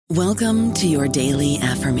Welcome to your daily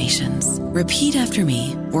affirmations. Repeat after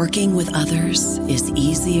me. Working with others is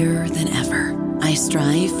easier than ever. I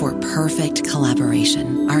strive for perfect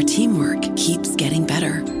collaboration. Our teamwork keeps getting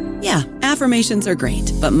better. Yeah, affirmations are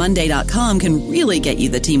great, but Monday.com can really get you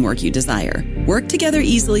the teamwork you desire. Work together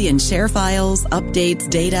easily and share files, updates,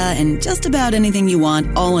 data, and just about anything you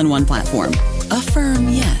want all in one platform. Affirm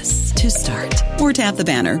yes to start, or tap the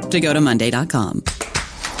banner to go to Monday.com.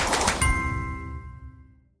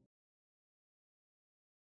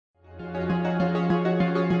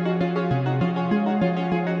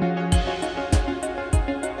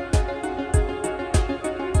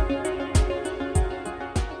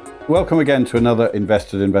 Welcome again to another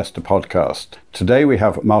Invested Investor podcast. Today we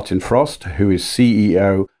have Martin Frost, who is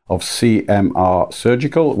CEO of CMR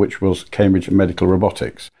Surgical, which was Cambridge Medical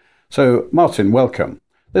Robotics. So Martin, welcome.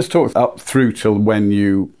 Let's talk up through till when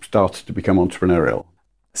you started to become entrepreneurial.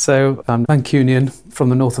 So I'm Mancunian from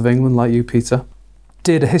the north of England, like you, Peter.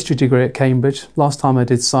 Did a history degree at Cambridge. Last time I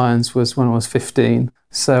did science was when I was 15.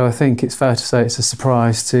 So I think it's fair to say it's a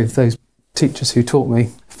surprise to those teachers who taught me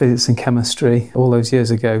physics and chemistry all those years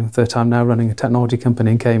ago that I'm now running a technology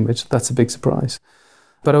company in Cambridge. That's a big surprise.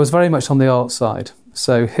 But I was very much on the art side.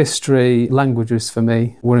 So history, languages for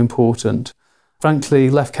me were important. Frankly,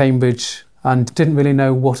 left Cambridge and didn't really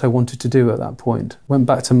know what I wanted to do at that point. Went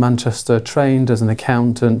back to Manchester, trained as an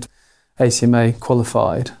accountant, ACMA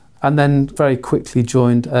qualified, and then very quickly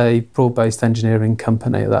joined a broad-based engineering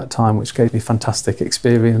company at that time, which gave me fantastic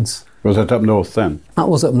experience. Was that up north then? That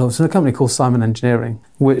was up north. It was a company called Simon Engineering,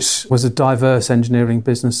 which was a diverse engineering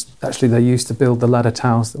business. Actually, they used to build the ladder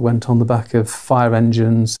towers that went on the back of fire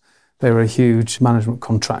engines. They were a huge management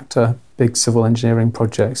contractor, big civil engineering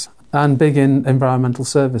projects, and big in environmental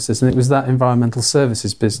services. And it was that environmental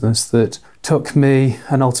services business that took me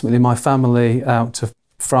and ultimately my family out to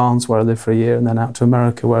France, where I lived for a year, and then out to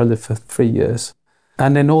America, where I lived for 3 years.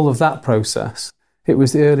 And in all of that process, it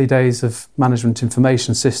was the early days of management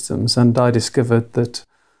information systems, and I discovered that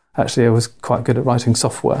actually I was quite good at writing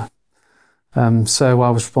software. So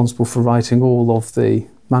I was responsible for writing all of the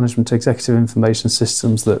management executive information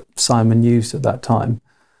systems that Simon used at that time.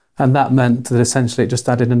 And that meant that essentially it just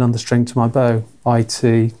added another string to my bow.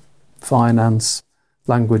 IT, finance,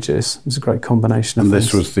 languages. It was a great combination of things. And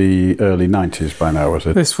this was the early 90s by now, was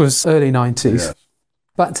it? This was early 90s. Yes.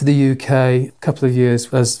 Back to the UK, a couple of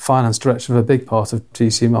years as finance director of a big part of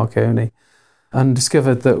GC Marconi, and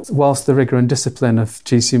discovered that whilst the rigour and discipline of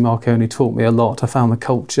GC Marconi taught me a lot, I found the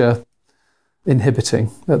culture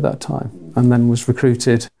inhibiting at that time, and then was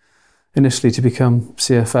recruited initially to become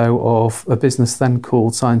CFO of a business then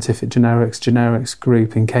called Scientific Generics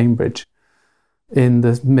Group in Cambridge in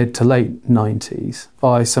the mid to late 90s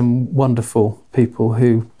by some wonderful people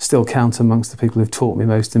who still count amongst the people who've taught me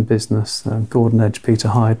most in business. Gordon Edge, Peter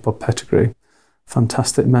Hyde, Bob Pettigrew,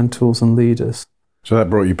 fantastic mentors and leaders. So that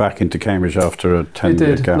brought you back into Cambridge after a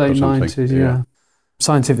 10-year gap late or something? 90s, yeah.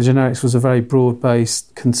 Scientific Generics was a very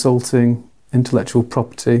broad-based consulting, intellectual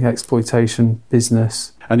property, exploitation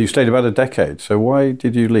business. And you stayed about a decade, so why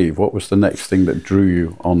did you leave? What was the next thing that drew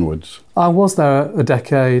you onwards? I was there a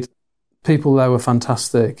decade. People there were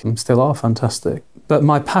fantastic and still are fantastic. But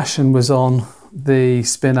my passion was on the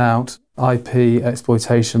spin-out IP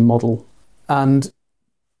exploitation model. And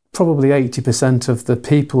probably 80% of the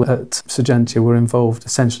people at Surgentia were involved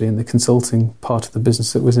essentially in the consulting part of the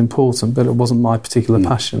business that was important, but it wasn't my particular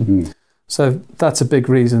passion. So that's a big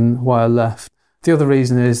reason why I left. The other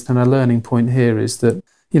reason is, and a learning point here is that,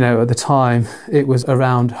 you know, at the time it was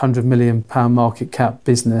around £100 million market cap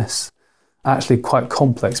business. Actually quite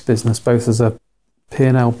complex business, both as a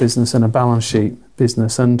P&L business and a balance sheet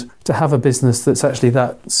business. And to have a business that's actually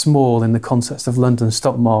that small in the context of London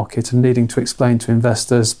stock market and needing to explain to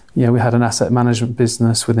investors, you know, we had an asset management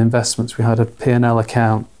business with investments, we had a P&L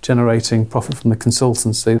account generating profit from the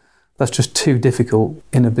consultancy. That's just too difficult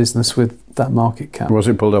in a business with that market cap. Was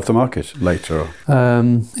it pulled off the market later?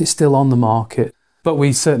 It's still on the market. But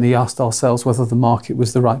we certainly asked ourselves whether the market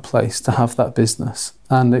was the right place to have that business.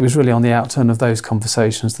 And it was really on the outturn of those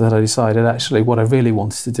conversations that I decided actually what I really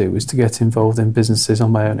wanted to do was to get involved in businesses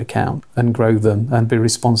on my own account and grow them and be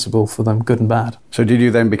responsible for them, good and bad. So did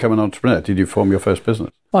you then become an entrepreneur? Did you form your first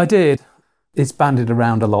business? I did. It's bandied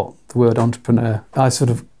around a lot, the word entrepreneur. I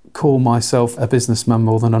sort of call myself a businessman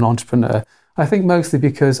more than an entrepreneur. I think mostly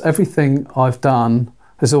because everything I've done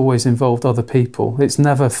has always involved other people. It's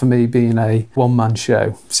never for me been a one-man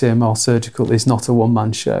show. CMR Surgical is not a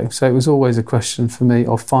one-man show. So it was always a question for me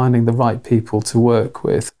of finding the right people to work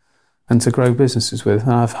with and to grow businesses with.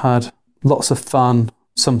 And I've had lots of fun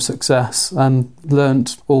some success and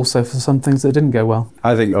learnt also for some things that didn't go well.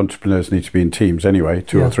 I think entrepreneurs need to be in teams anyway,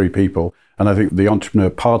 2 or 3 people. And I think the entrepreneur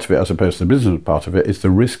part of it, as opposed to the business part of it, is the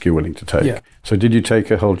risk you're willing to take. Yeah. So did you take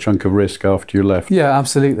a whole chunk of risk after you left? Yeah,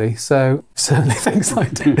 absolutely. So certainly things I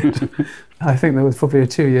did. I think there was probably a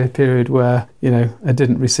 2-year period where, I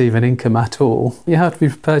didn't receive an income at all. You have to be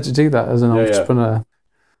prepared to do that as an entrepreneur. Yeah.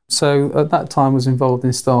 So at that time I was involved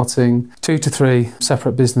in starting 2 to 3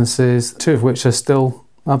 separate businesses, 2 of which are still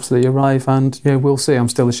absolutely alive, and we'll see, I'm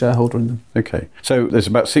still a shareholder in them. Okay, so there's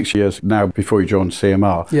about 6 years now before you joined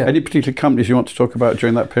CMR. Yeah. Any particular companies you want to talk about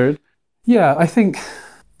during that period? Yeah, I think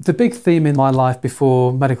the big theme in my life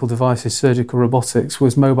before medical devices, surgical robotics,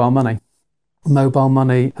 was mobile money. Mobile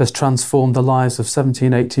money has transformed the lives of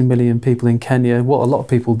 17, 18 million people in Kenya. What a lot of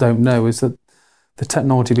people don't know is that the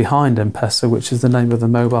technology behind M-Pesa, which is the name of the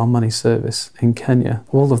mobile money service in Kenya,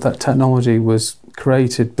 all of that technology was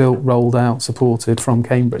created, built, rolled out, supported from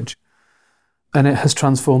Cambridge. And it has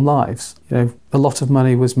transformed lives. A lot of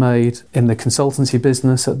money was made in the consultancy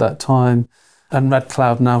business at that time, and Red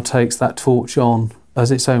Cloud now takes that torch on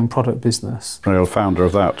as its own product business. You're a founder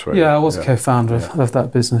of that, right? Yeah, I was a co-founder of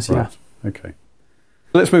that business, right. Okay.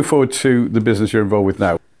 Let's move forward to the business you're involved with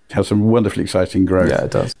now. It has some wonderfully exciting growth. Yeah,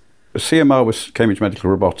 it does. CMR was Cambridge Medical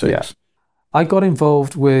Robotics. Yeah. I got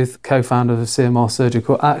involved with co-founders of CMR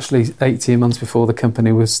Surgical actually 18 months before the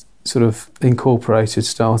company was sort of incorporated,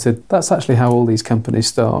 started. That's actually how all these companies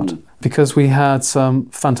start, because we had some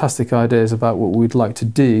fantastic ideas about what we'd like to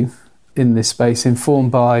do in this space,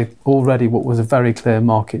 informed by already what was a very clear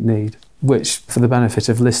market need, which, for the benefit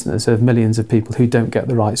of listeners, of millions of people who don't get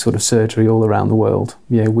the right sort of surgery all around the world.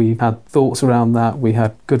 We had thoughts around that. We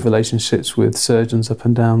had good relationships with surgeons up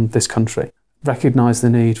and down this country. Recognised the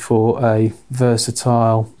need for a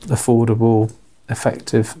versatile, affordable,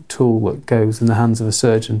 effective tool that goes in the hands of a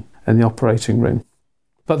surgeon in the operating room.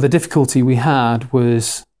 But the difficulty we had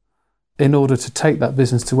was, in order to take that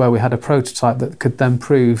business to where we had a prototype that could then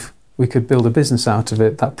prove we could build a business out of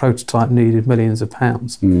it, that prototype needed millions of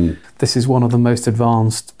pounds. This is one of the most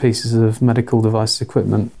advanced pieces of medical device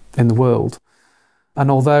equipment in the world. And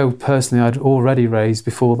although personally I'd already raised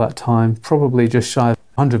before that time probably just shy of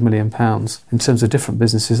 £100 million in terms of different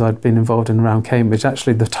businesses I'd been involved in around Cambridge,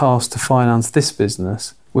 actually the task to finance this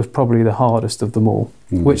business was probably the hardest of them all,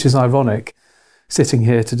 which is ironic. Sitting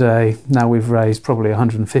here today, now we've raised probably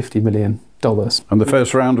 $150 million. And the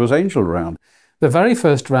first round was angel round. The very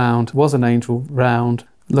first round was an angel round.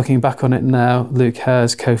 Looking back on it now, Luke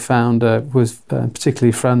Hare's co-founder was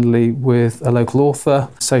particularly friendly with a local author,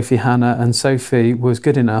 Sophie Hannah, and Sophie was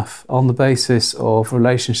good enough on the basis of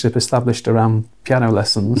relationship established around piano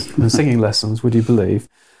lessons and singing lessons, would you believe,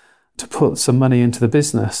 to put some money into the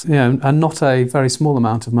business, and not a very small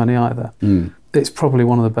amount of money either. It's probably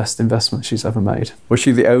one of the best investments she's ever made. Was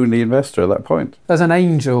she the only investor at that point? As an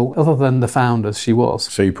angel, other than the founders, she was.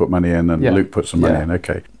 So you put money in and Luke put some money in,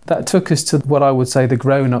 okay. That took us to what I would say the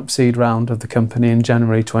grown-up seed round of the company in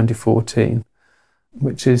January 2014,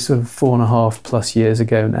 which is sort of 4.5+ years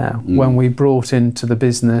ago now, when we brought into the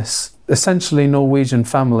business essentially Norwegian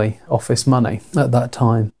family office money at that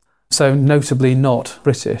time. So notably not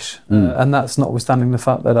British. And that's notwithstanding the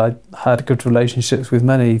fact that I had good relationships with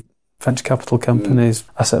many venture capital companies,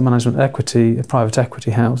 asset management equity, private equity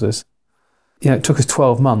houses. It took us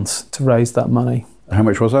 12 months to raise that money. How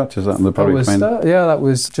much was that? Is that in the public domain? That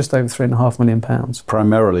was just over £3.5 million.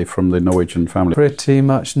 Primarily from the Norwegian family? Pretty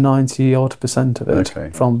much 90% of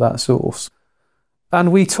it from that source.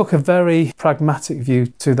 And we took a very pragmatic view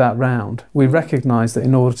to that round. We recognised that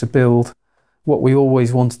in order to build what we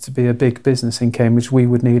always wanted to be a big business in Cambridge, we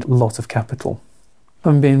would need a lot of capital.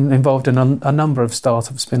 I've been involved in a number of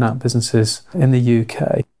start-up spin-out businesses in the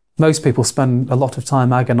UK. Most people spend a lot of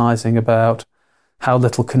time agonising about how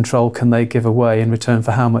little control can they give away in return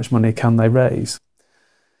for how much money can they raise.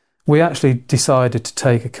 We actually decided to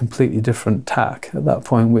take a completely different tack at that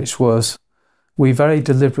point, which was we very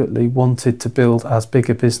deliberately wanted to build as big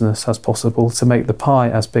a business as possible, to make the pie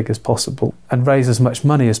as big as possible and raise as much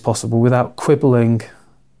money as possible without quibbling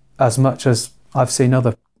as much as I've seen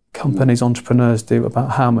other companies, entrepreneurs do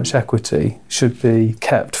about how much equity should be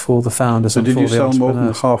kept for the founders and for the entrepreneurs. So did you sell more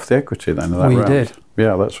than half the equity then in that round? We did.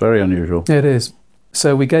 Yeah, that's very unusual. It is.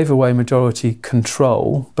 So we gave away majority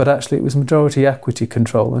control, but actually it was majority equity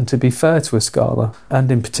control. And to be fair to Escala,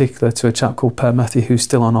 and in particular to a chap called Per Matthew, who's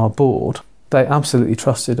still on our board, they absolutely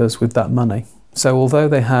trusted us with that money. So although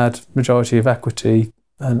they had majority of equity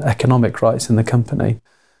and economic rights in the company,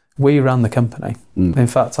 we ran the company. In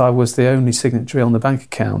fact, I was the only signatory on the bank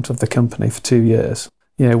account of the company for 2 years.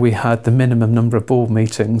 We had the minimum number of board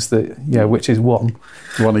meetings which is one.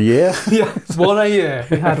 One a year? Yeah, one a year.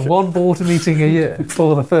 We had one board meeting a year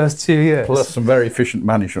for the first 2 years. Plus some very efficient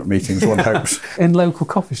management meetings, one hopes. In local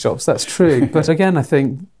coffee shops, that's true. But again, I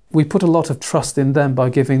think we put a lot of trust in them by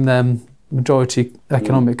giving them majority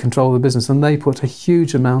economic control of the business, and they put a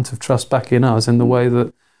huge amount of trust back in us in the way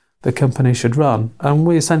that the company should run. And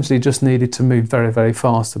we essentially just needed to move very, very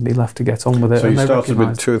fast and be left to get on with it. So you started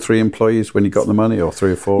with 2 or 3 employees when you got the money, or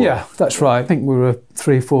 3 or 4? Yeah, that's right. I think we were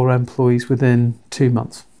 3 or 4 employees within 2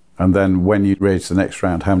 months. And then when you raised the next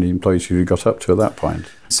round, how many employees have you got up to at that point?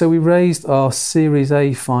 So we raised our Series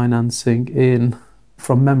A financing in,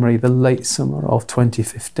 from memory, the late summer of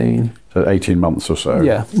 2015. So 18 months or so?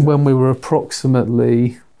 Yeah, when we were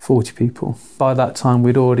approximately 40 people. By that time,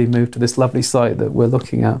 we'd already moved to this lovely site that we're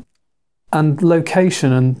looking at. And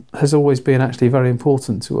location has always been actually very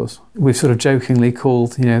important to us. We've sort of jokingly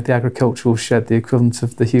called, the agricultural shed the equivalent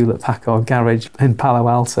of the Hewlett-Packard garage in Palo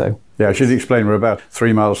Alto. Yeah, I should explain, we're about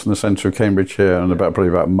 3 miles from the centre of Cambridge here and probably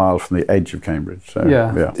about a mile from the edge of Cambridge. So,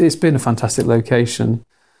 yeah, it's been a fantastic location.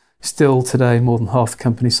 Still today, more than half the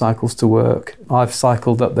company cycles to work. I've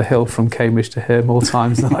cycled up the hill from Cambridge to here more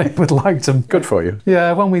times than I would like to. Good for you.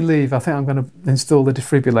 Yeah, when we leave, I think I'm going to install the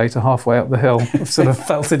defibrillator halfway up the hill. I've sort of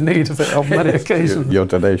felt in need of it on many occasions. Your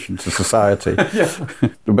donation to society. Yeah.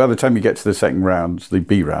 By the time you get to the second round, the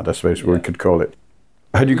B round, I suppose we could call it,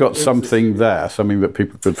 had you got something there, something that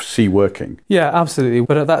people could see working? Yeah, absolutely.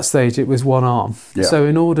 But at that stage, it was one arm. Yeah. So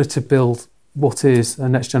in order to build what is a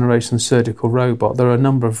next generation surgical robot, there are a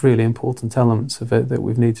number of really important elements of it that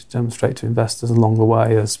we've needed to demonstrate to investors along the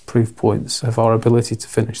way as proof points of our ability to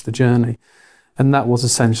finish the journey. And that was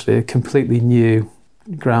essentially a completely new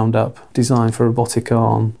ground up design for a robotic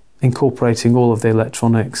arm, incorporating all of the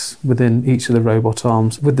electronics within each of the robot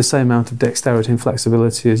arms with the same amount of dexterity and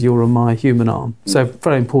flexibility as your or my human arm. So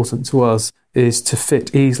very important to us is to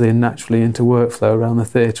fit easily and naturally into workflow around the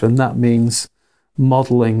theatre, and that means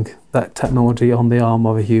modelling that technology on the arm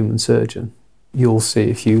of a human surgeon. You'll see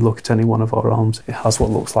if you look at any one of our arms, it has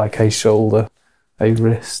what looks like a shoulder, a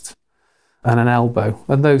wrist and an elbow.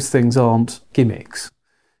 And those things aren't gimmicks.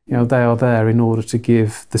 They are there in order to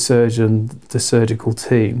give the surgeon, the surgical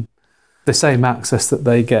team, the same access that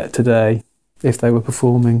they get today if they were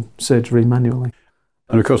performing surgery manually.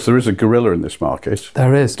 And of course, there is a gorilla in this market.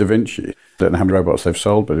 There is. Da Vinci. I don't know how many robots they've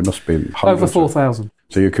sold, but it must be hundreds. Over 4,000.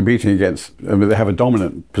 So you're competing against, they have a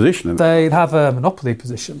dominant position. They have a monopoly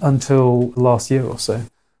position until last year or so.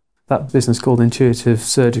 That business called Intuitive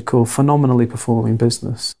Surgical, phenomenally performing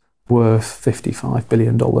business, worth $55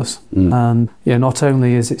 billion. And not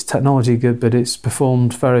only is its technology good, but it's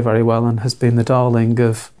performed very, very well and has been the darling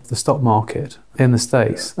of the stock market in the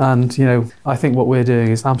States. And, I think what we're doing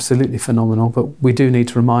is absolutely phenomenal, but we do need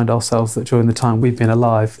to remind ourselves that during the time we've been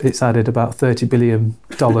alive, it's added about $30 billion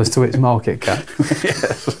to its market cap.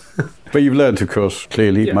 Yes. But you've learned, of course,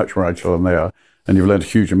 clearly much more agile than they are, and you've learned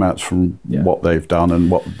huge amounts from what they've done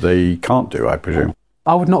and what they can't do, I presume.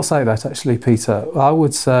 I would not say that, actually, Peter. I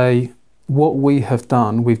would say what we have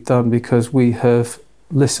done, we've done because we have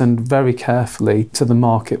listened very carefully to the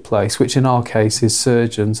marketplace, which in our case is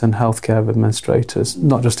surgeons and healthcare administrators,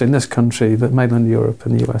 not just in this country, but mainland Europe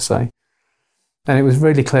and the USA. And it was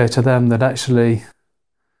really clear to them that actually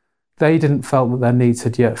they didn't felt that their needs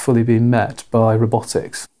had yet fully been met by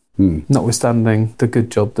robotics, notwithstanding the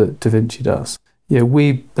good job that Da Vinci does.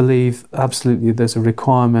 We believe absolutely there's a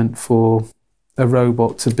requirement for a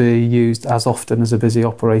robot to be used as often as a busy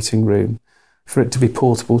operating room, for it to be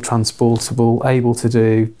portable, transportable, able to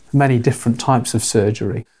do many different types of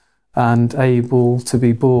surgery and able to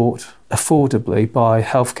be bought affordably by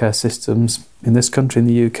healthcare systems in this country, in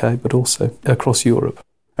the UK, but also across Europe.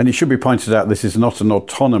 And it should be pointed out, this is not an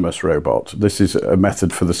autonomous robot. This is a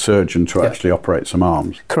method for the surgeon to actually operate some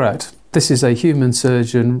arms. Correct. This is a human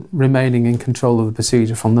surgeon remaining in control of the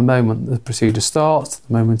procedure from the moment the procedure starts to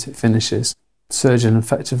the moment it finishes. The surgeon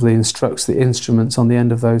effectively instructs the instruments on the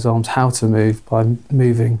end of those arms how to move by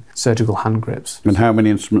moving surgical hand grips. And how many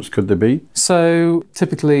instruments could there be? So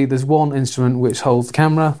typically there's one instrument which holds the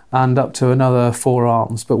camera and up to another 4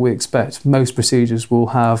 arms, but we expect most procedures will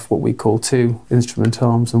have what we call 2 instrument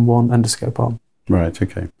arms and 1 endoscope arm. Right,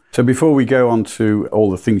 okay. So before we go on to all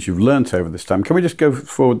the things you've learnt over this time, can we just go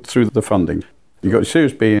forward through the funding? You got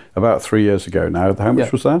Series B about 3 years ago now. How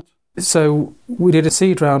much was that? So we did a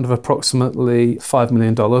seed round of approximately $5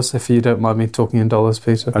 million, if you don't mind me talking in dollars,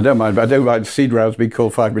 Peter. I don't mind, but I don't mind seed rounds being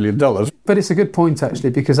called $5 million. But it's a good point,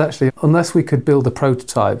 actually, because actually, unless we could build a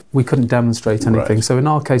prototype, we couldn't demonstrate anything. Right. So in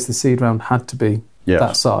our case, the seed round had to be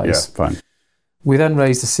that size. Yeah, fine. We then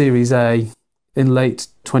raised a Series A in late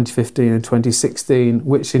 2015 and 2016,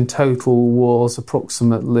 which in total was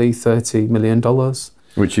approximately $30 million.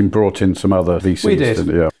 Which you brought in some other VCs. We did.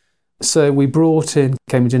 Yeah. So we brought in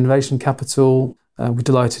Cambridge Innovation Capital. We're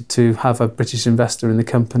delighted to have a British investor in the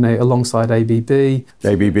company alongside ABB.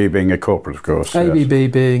 ABB being a corporate, of course. ABB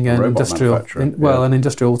yes. being an an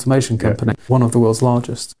industrial automation company, one of the world's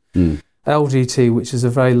largest. LGT, which is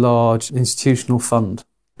a very large institutional fund.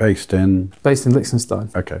 Based in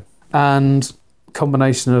Liechtenstein. Okay. And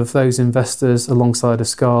combination of those investors alongside a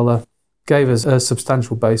Scala gave us a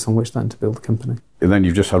substantial base on which then to build the company. And then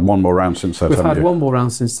you've just had one more round since then, We've haven't had you? one more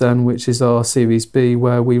round since then, which is our Series B,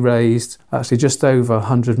 where we raised actually just over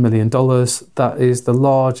 $100 million. That is the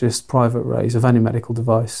largest private raise of any medical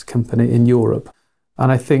device company in Europe.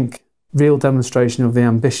 And I think real demonstration of the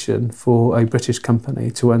ambition for a British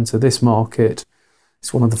company to enter this market.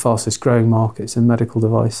 It's one of the fastest growing markets in medical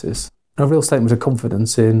devices. A real statement of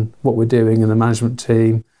confidence in what we're doing and the management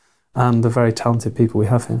team and the very talented people we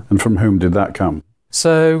have here. And from whom did that come?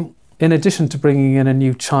 So, in addition to bringing in a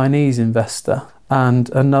new Chinese investor and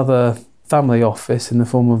another family office in the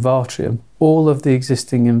form of Versius, all of the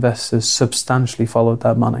existing investors substantially followed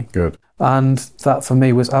that money. Good. And that for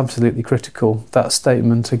me was absolutely critical. That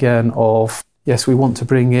statement again of, yes, we want to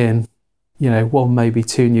bring in, one, maybe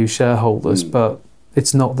two new shareholders, but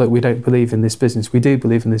it's not that we don't believe in this business. We do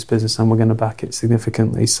believe in this business and we're going to back it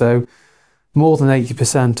significantly. So more than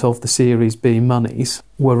 80% of the Series B monies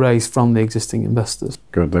were raised from the existing investors.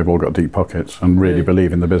 Good. They've all got deep pockets and really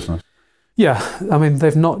believe in the business. Yeah. I mean,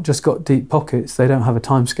 they've not just got deep pockets. They don't have a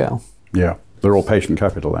timescale. Yeah. They're all patient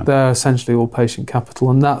capital then. They're essentially all patient capital.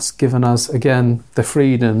 And that's given us, again, the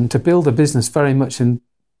freedom to build a business very much in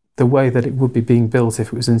the way that it would be being built if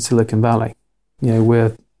it was in Silicon Valley.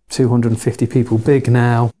 We're 250 people big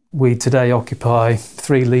now. We today occupy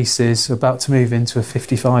 3 leases, about to move into a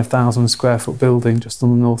 55,000 square foot building just on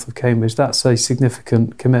the north of Cambridge. That's a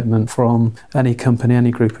significant commitment from any company,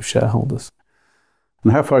 any group of shareholders.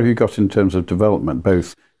 And how far have you got in terms of development,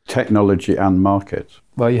 both technology and markets?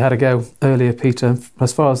 Well, you had a go earlier, Peter.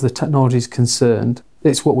 As far as the technology is concerned,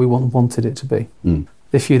 it's what we wanted it to be.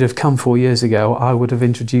 If you'd have come 4 years ago, I would have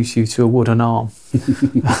introduced you to a wooden arm.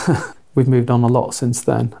 We've moved on a lot since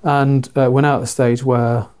then. And we're now at the stage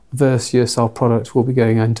where Versius, our product, will be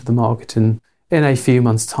going into the market in a few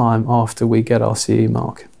months' time after we get our CE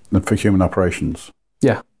mark. And for human operations?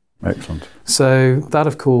 Yeah. Excellent. So that,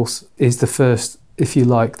 of course, is the first, if you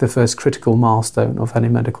like, the first critical milestone of any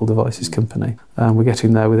medical devices company. We're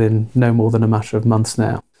getting there within no more than a matter of months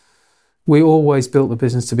now. We always built the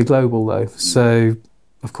business to be global, though. So,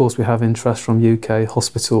 of course, we have interest from UK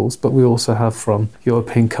hospitals, but we also have from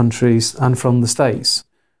European countries and from the States.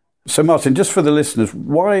 So, Martin, just for the listeners,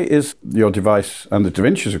 why is your device, and the Da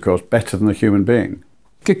Vinci's, of course, better than a human being?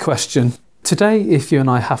 Good question. Today, if you and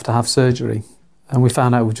I have to have surgery, and we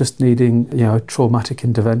found out we're just needing, a traumatic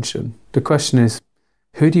intervention, the question is,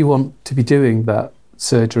 who do you want to be doing that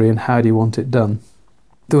surgery and how do you want it done?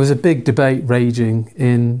 There was a big debate raging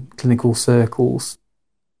in clinical circles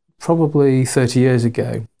probably 30 years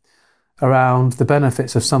ago around the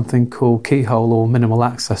benefits of something called keyhole or minimal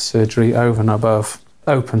access surgery over and above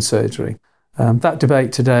open surgery. That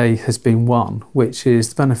debate today has been won, which is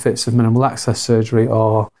the benefits of minimal access surgery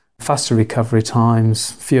are faster recovery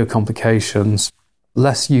times, fewer complications,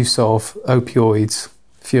 less use of opioids,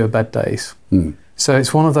 fewer bed days. So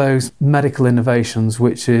it's one of those medical innovations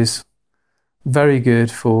which is very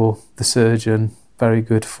good for the surgeon, very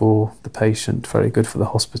good for the patient, very good for the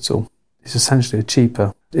hospital. It's essentially a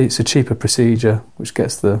cheaper procedure which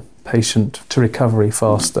gets the patient to recovery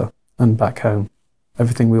faster and back home.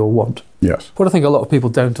 Everything we all want. Yes. What I think a lot of people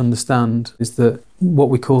don't understand is that what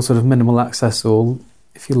we call sort of minimal access or,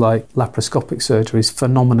 if you like, laparoscopic surgery is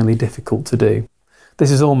phenomenally difficult to do. This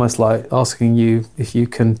is almost like asking you if you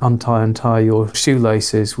can untie your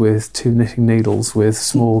shoelaces with 2 knitting needles with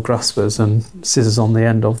small graspers and scissors on the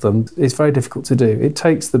end of them. It's very difficult to do. It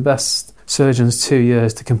takes the best surgeons 2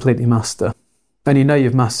 years to completely master. And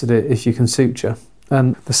you've mastered it if you can suture.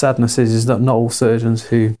 And the sadness is that not all surgeons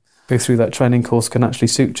who go through that training course can actually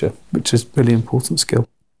suture, which is a really important skill.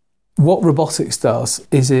 What robotics does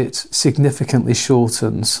is it significantly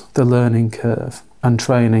shortens the learning curve and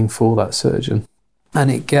training for that surgeon. And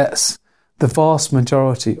it gets the vast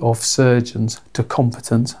majority of surgeons to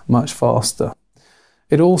competence much faster.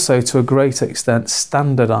 It also, to a great extent,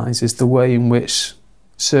 standardises the way in which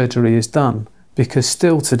surgery is done, because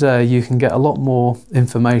still today you can get a lot more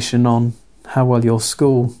information on how well your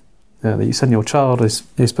school that you send your child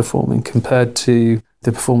is performing compared to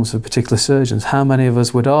the performance of particular surgeons. How many of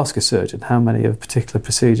us would ask a surgeon how many of a particular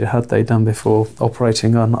procedure had they done before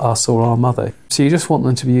operating on us or our mother? So you just want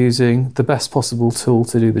them to be using the best possible tool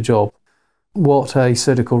to do the job. What a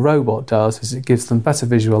surgical robot does is it gives them better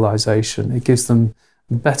visualization, it gives them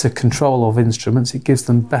better control of instruments, it gives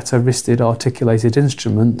them better wristed articulated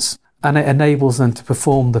instruments, and it enables them to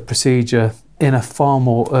perform the procedure in a far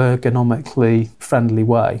more ergonomically friendly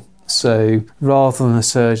way. So rather than a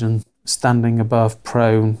surgeon standing above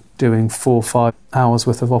prone doing 4 or 5 hours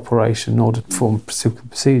worth of operation in order to perform a particular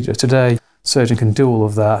procedure, today a surgeon can do all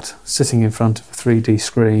of that sitting in front of a 3D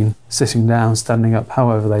screen, sitting down, standing up,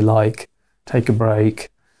 however they like, take a break,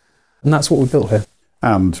 and that's what we built here.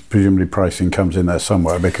 And presumably pricing comes in there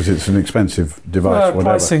somewhere because it's an expensive device,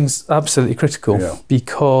 whatever. Pricing's absolutely critical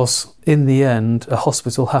because in the end a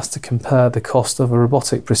hospital has to compare the cost of a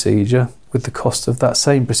robotic procedure with the cost of that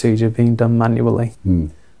same procedure being done manually.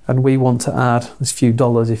 And we want to add as few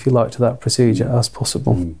dollars, if you like, to that procedure as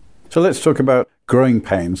possible. So let's talk about growing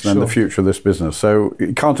pains and the future of this business. So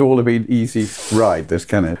it can't all have been easy ride, this,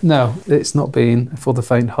 can it? No, it's not been for the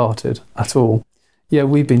faint-hearted at all. Yeah,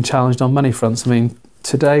 we've been challenged on many fronts. I mean,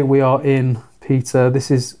 today we are in, Peter, this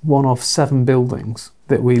is one of 7 buildings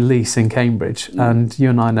that we lease in Cambridge, and you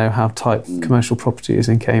and I know how tight commercial property is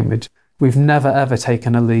in Cambridge. We've never ever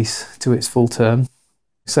taken a lease to its full term.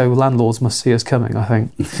 So landlords must see us coming, I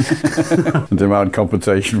think. And demand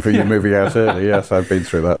compensation for you moving out early. Yes, I've been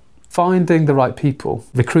through that. Finding the right people,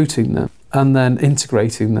 recruiting them, and then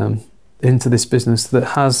integrating them into this business that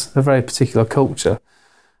has a very particular culture,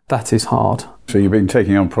 that is hard. So you've been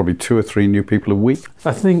taking on probably 2 or 3 new people a week?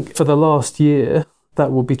 I think for the last year,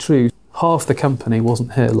 that will be true. Half the company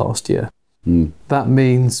wasn't here last year. That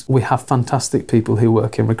means we have fantastic people who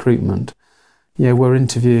work in recruitment. We're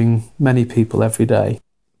interviewing many people every day.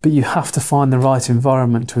 But you have to find the right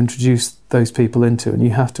environment to introduce those people into, and you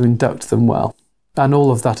have to induct them well. And all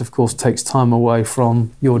of that, of course, takes time away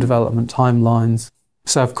from your development timelines.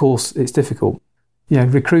 So, of course, it's difficult.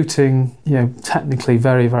 Recruiting, technically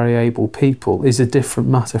very, very able people is a different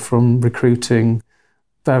matter from recruiting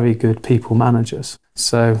very good people managers.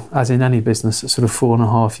 So, as in any business at sort of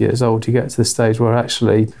 4.5 years old, you get to the stage where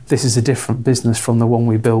actually this is a different business from the one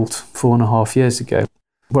we built 4.5 years ago.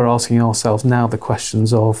 We're asking ourselves now the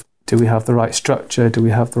questions of, do we have the right structure? Do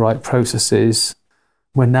we have the right processes?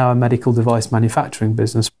 We're now a medical device manufacturing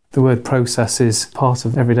business. The word process is part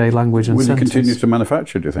of everyday language and sentence. Will you continue to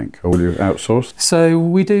manufacture, do you think? Or will you outsource? So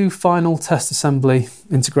we do final test assembly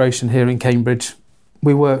integration here in Cambridge.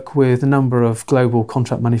 We work with a number of global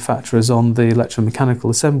contract manufacturers on the electromechanical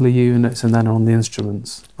assembly units and then on the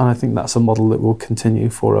instruments. And I think that's a model that will continue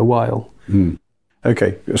for a while.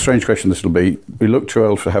 Okay, a strange question this will be. We look too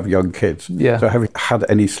old to have young kids. Yeah. So have you had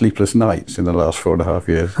any sleepless nights in the last 4.5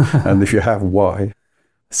 years? And if you have, why?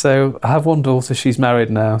 So I have one daughter, she's married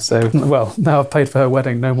now. So, well, now I've paid for her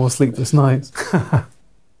wedding, no more sleepless nights.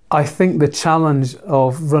 I think the challenge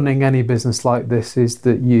of running any business like this is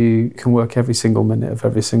that you can work every single minute of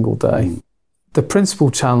every single day. The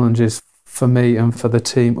principal challenges for me and for the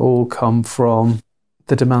team all come from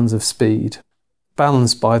the demands of speed,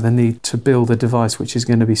 balanced by the need to build a device which is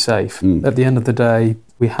going to be safe. At the end of the day,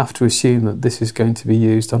 we have to assume that this is going to be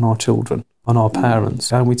used on our children, on our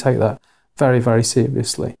parents, and we take that very, very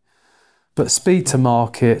seriously. But speed to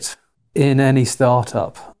market in any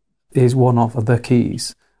startup is one of the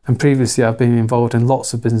keys. And previously I've been involved in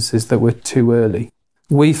lots of businesses that were too early.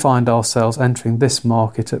 We find ourselves entering this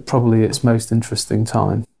market at probably its most interesting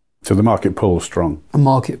time. So the market pull is strong? The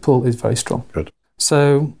market pull is very strong. Good.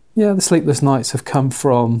 So, the sleepless nights have come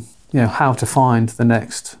from, how to find the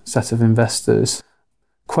next set of investors.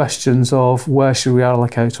 Questions of where should we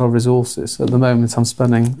allocate our resources? At the moment, I'm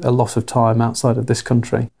spending a lot of time outside of this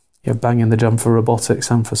country, banging the drum for robotics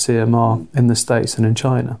and for CMR in the States and in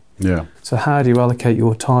China. Yeah. So how do you allocate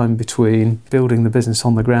your time between building the business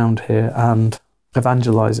on the ground here and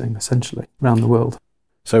evangelizing, essentially, around the world?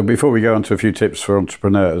 So before we go on to a few tips for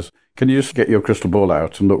entrepreneurs, can you just get your crystal ball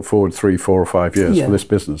out and look forward 3, 4 or 5 years for this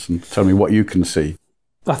business and tell me what you can see?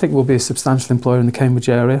 I think we'll be a substantial employer in the Cambridge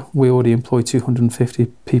area. We already employ 250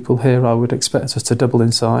 people here. I would expect us to double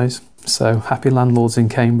in size. So happy landlords in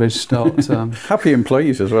Cambridge start... happy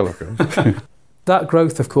employees as well, of course. That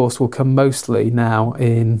growth, of course, will come mostly now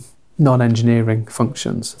in non-engineering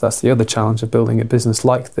functions. That's the other challenge of building a business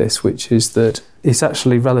like this, which is that it's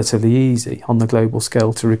actually relatively easy on the global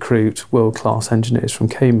scale to recruit world-class engineers from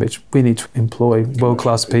Cambridge. We need to employ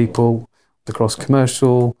world-class people across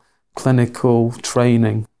commercial, clinical,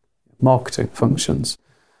 training, marketing functions.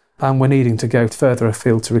 And we're needing to go further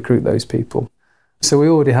afield to recruit those people. So we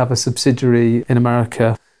already have a subsidiary in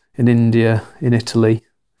America in India, in Italy.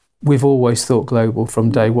 We've always thought global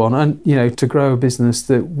from day one. And, to grow a business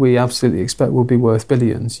that we absolutely expect will be worth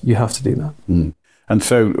billions, you have to do that. Mm. And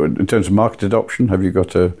so in terms of market adoption, have you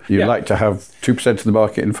got like to have 2% of the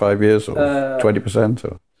market in 5 years or 20%?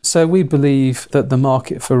 Or? So we believe that the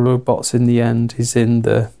market for robots in the end is in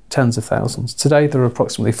the tens of thousands. Today, there are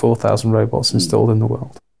approximately 4,000 robots installed in the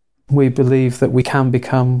world. We believe that we can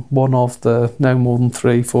become one of the no more than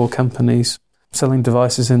 3-4 companies selling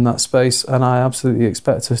devices in that space, and I absolutely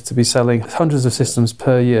expect us to be selling hundreds of systems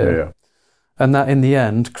per year. Yeah. And that, in the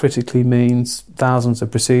end, critically means thousands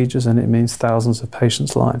of procedures, and it means thousands of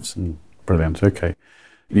patients' lives. Brilliant. Okay.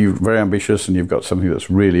 You're very ambitious, and you've got something that's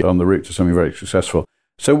really on the route to something very successful.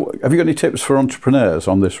 So have you got any tips for entrepreneurs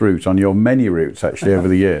on this route, on your many routes, actually, over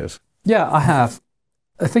the years? Yeah, I have.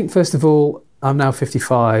 I think, first of all, I'm now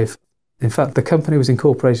 55. In fact, the company was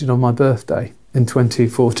incorporated on my birthday in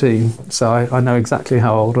 2014, so I know exactly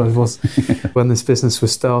how old I was when this business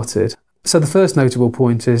was started. So the first notable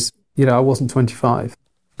point is, I wasn't 25.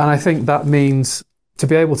 And I think that means to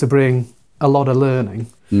be able to bring a lot of learning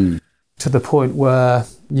to the point where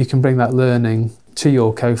you can bring that learning to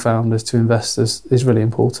your co-founders, to investors, is really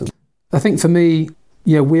important. I think for me,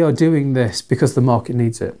 we are doing this because the market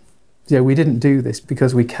needs it. We didn't do this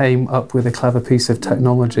because we came up with a clever piece of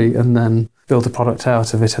technology and then built a product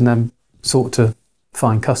out of it and then sought to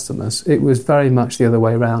find customers. It was very much the other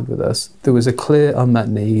way around with us. There was a clear unmet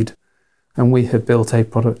need, and we had built a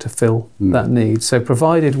product to fill that need. So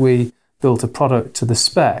provided we built a product to the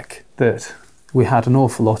spec that we had an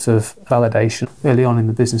awful lot of validation early on in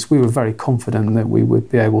the business, we were very confident that we would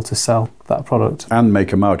be able to sell that product. And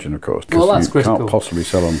make a margin, of course, because that's you critical. Can't possibly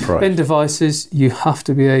sell on price. In devices, you have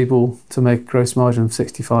to be able to make a gross margin of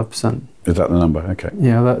 65%. Is that the number? Okay.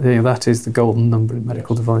 That is the golden number in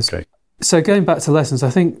medical devices. Okay. So going back to lessons, I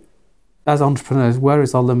think as entrepreneurs, where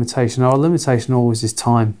is our limitation? Our limitation always is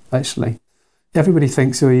time, actually. Everybody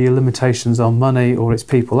thinks your limitations are money or it's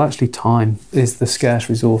people. Actually, time is the scarce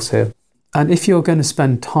resource here. And if you're going to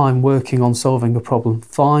spend time working on solving a problem,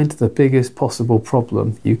 find the biggest possible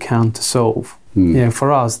problem you can to solve.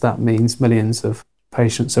 For us, that means millions of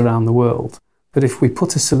patients around the world. But if we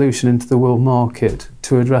put a solution into the world market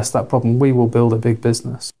to address that problem, we will build a big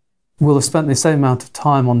business. We'll have spent the same amount of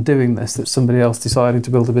time on doing this that somebody else deciding to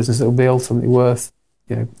build a business that will be ultimately worth,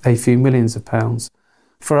 a few millions of pounds.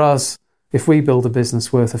 For us, if we build a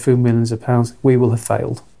business worth a few millions of pounds, we will have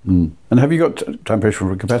failed. And have you got time pressure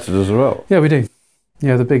from competitors as well? Yeah, we do.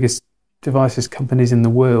 The biggest devices companies in the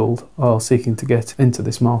world are seeking to get into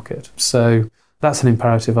this market. So that's an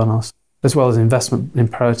imperative on us, as well as investment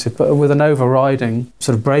imperative, but with an overriding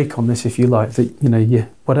sort of brake on this, if you like, that,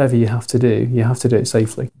 whatever you have to do it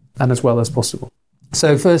safely and as well as possible.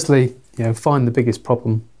 So firstly, find the biggest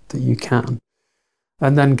problem that you can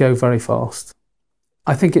and then go very fast.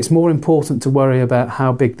 I think it's more important to worry about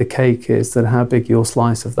how big the cake is than how big your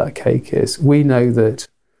slice of that cake is. We know that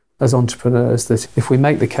as entrepreneurs, that if we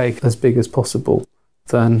make the cake as big as possible,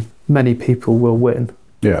 then many people will win.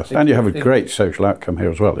 Yes, and you have a great social outcome here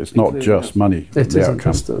as well. It's not just money. It isn't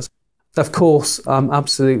just us. Of course, I'm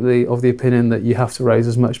absolutely of the opinion that you have to raise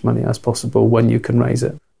as much money as possible when you can raise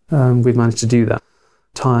it. We've managed to do that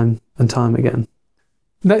time and time again.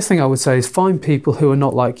 Next thing I would say is find people who are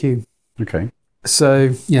not like you. Okay.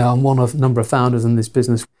 So, I'm one of a number of founders in this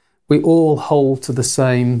business. We all hold to the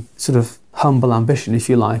same sort of humble ambition, if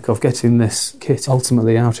you like, of getting this kit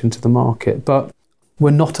ultimately out into the market. But we're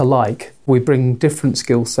not alike. We bring different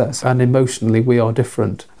skill sets and emotionally we are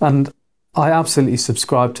different. And I absolutely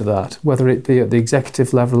subscribe to that, whether it be at the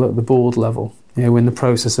executive level, at the board level. We're in the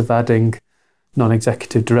process of adding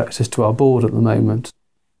non-executive directors to our board at the moment.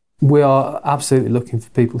 We are absolutely looking for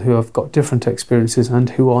people who have got different experiences and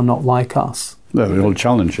who are not like us. No, it'll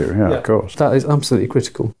challenge you, yeah, of course. That is absolutely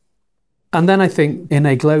critical. And then I think in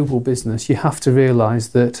a global business, you have to realise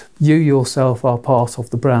that you yourself are part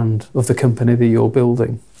of the brand of the company that you're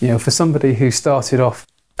building. For somebody who started off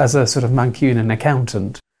as a sort of Mancunian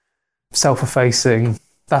accountant, self-effacing,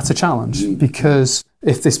 that's a challenge. Because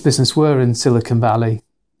if this business were in Silicon Valley,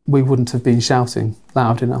 we wouldn't have been shouting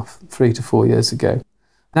loud enough 3 to 4 years ago.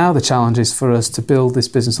 Now the challenge is for us to build this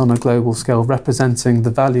business on a global scale, representing the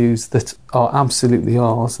values that are absolutely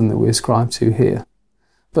ours and that we ascribe to here.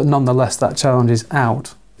 But nonetheless, that challenge is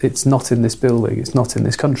out. It's not in this building. It's not in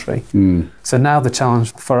this country. So now the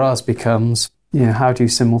challenge for us becomes, how do you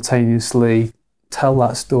simultaneously tell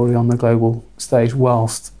that story on the global stage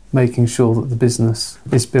whilst making sure that the business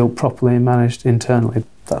is built properly and managed internally?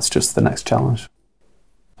 That's just the next challenge.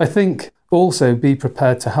 I think also be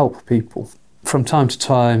prepared to help people. From time to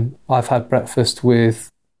time, I've had breakfast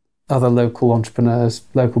with other local entrepreneurs,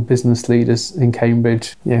 local business leaders in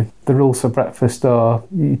Cambridge. The rules for breakfast are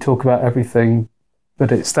you talk about everything,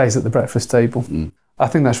 but it stays at the breakfast table. I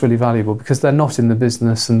think that's really valuable because they're not in the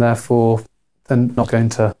business and therefore they're not going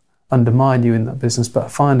to undermine you in that business, but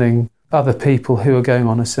finding other people who are going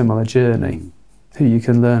on a similar journey who you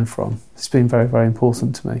can learn from. It's been very, very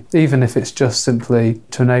important to me. Even if it's just simply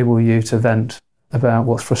to enable you to vent about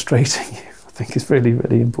what's frustrating you, I think is really,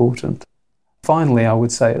 really important. Finally, I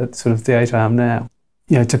would say at sort of the age I am now,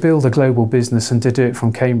 to build a global business and to do it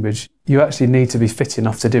from Cambridge, you actually need to be fit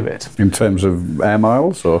enough to do it. In terms of air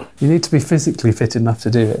miles, or? You need to be physically fit enough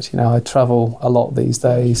to do it. I travel a lot these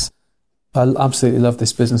days. I absolutely love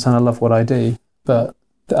this business and I love what I do, but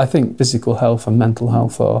I think physical health and mental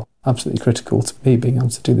health are absolutely critical to me being able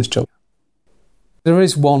to do this job. There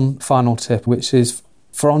is one final tip, which is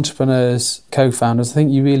for entrepreneurs, co-founders, I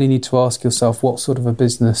think you really need to ask yourself what sort of a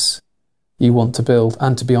business you want to build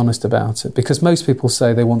and to be honest about it. Because most people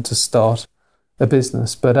say they want to start a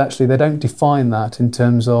business, but actually they don't define that in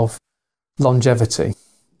terms of longevity.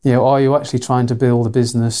 Are you actually trying to build a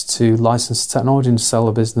business to license technology and sell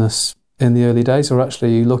a business in the early days, or actually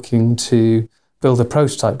are you looking to build a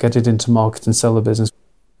prototype, get it into market and sell the business?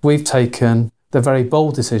 We've taken the very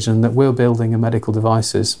bold decision that we're building a medical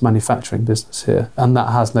devices manufacturing business here, and that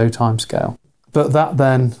has no timescale. But that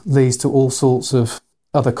then leads to all sorts of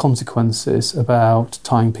other consequences about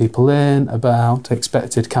tying people in, about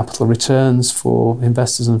expected capital returns for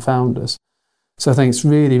investors and founders. So I think it's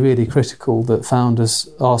really, really critical that founders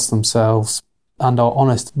ask themselves and are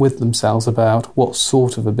honest with themselves about what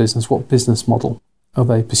sort of a business, what business model are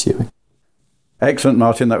they pursuing. Excellent,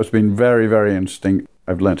 Martin. That has been very, very interesting.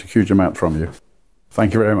 I've learnt a huge amount from you.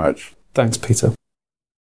 Thank you very much. Thanks, Peter.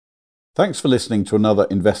 Thanks for listening to another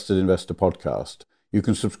Invested Investor podcast. You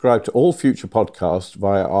can subscribe to all future podcasts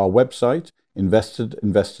via our website,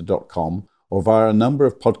 investedinvestor.com, or via a number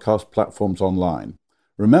of podcast platforms online.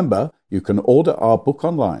 Remember, you can order our book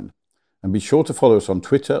online. And be sure to follow us on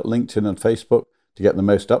Twitter, LinkedIn and Facebook to get the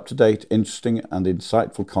most up-to-date, interesting and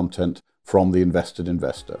insightful content from the Invested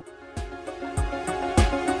Investor.